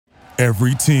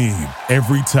Every team,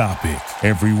 every topic,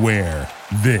 everywhere.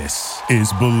 This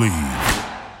is Believe.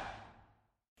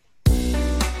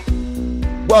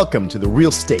 Welcome to The Real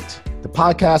Estate, the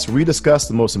podcast where we discuss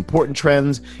the most important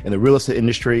trends in the real estate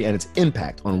industry and its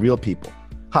impact on real people.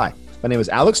 Hi, my name is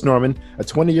Alex Norman, a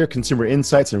 20-year consumer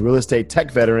insights and real estate tech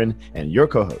veteran, and your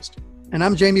co-host. And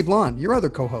I'm Jamie Blonde, your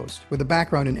other co-host, with a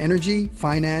background in energy,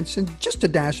 finance, and just a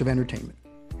dash of entertainment.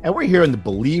 And we're here in the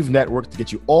Believe Network to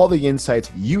get you all the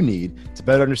insights you need to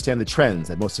better understand the trends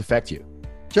that most affect you.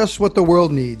 Just what the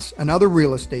world needs. Another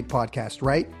real estate podcast,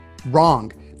 right?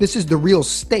 Wrong. This is The Real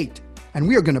State, and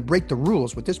we are going to break the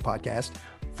rules with this podcast.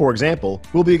 For example,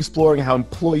 we'll be exploring how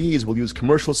employees will use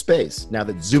commercial space now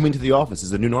that Zooming to the office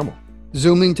is the new normal.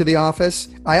 Zooming to the office?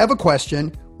 I have a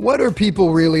question. What are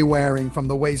people really wearing from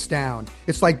the waist down?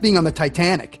 It's like being on the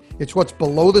Titanic. It's what's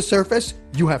below the surface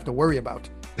you have to worry about.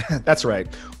 That's right.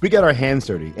 We get our hands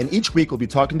dirty, and each week we'll be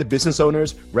talking to business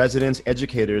owners, residents,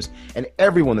 educators, and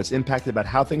everyone that's impacted about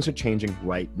how things are changing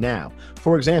right now.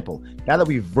 For example, now that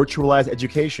we've virtualized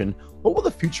education, what will the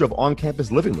future of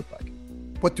on-campus living look like?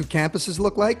 What do campuses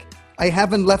look like? I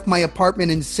haven't left my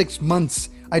apartment in 6 months.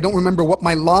 I don't remember what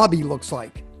my lobby looks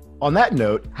like. On that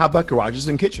note, how about garages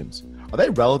and kitchens? Are they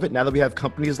relevant now that we have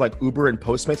companies like Uber and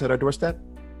Postmates at our doorstep?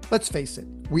 Let's face it,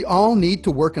 we all need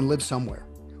to work and live somewhere.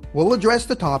 We'll address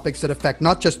the topics that affect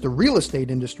not just the real estate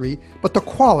industry, but the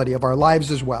quality of our lives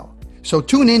as well. So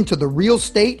tune in to The Real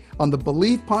State on the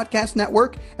Believe Podcast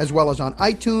Network, as well as on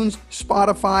iTunes,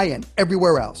 Spotify, and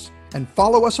everywhere else. And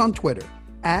follow us on Twitter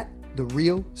at The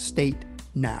Real State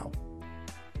Now.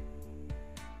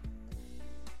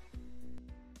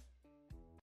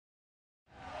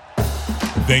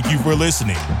 Thank you for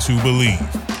listening to Believe.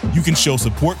 You can show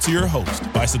support to your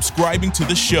host by subscribing to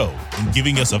the show and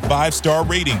giving us a 5-star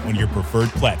rating on your preferred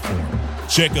platform.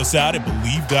 Check us out at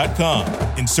Believe.com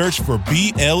and search for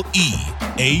BLEAV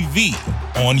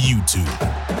on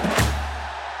YouTube.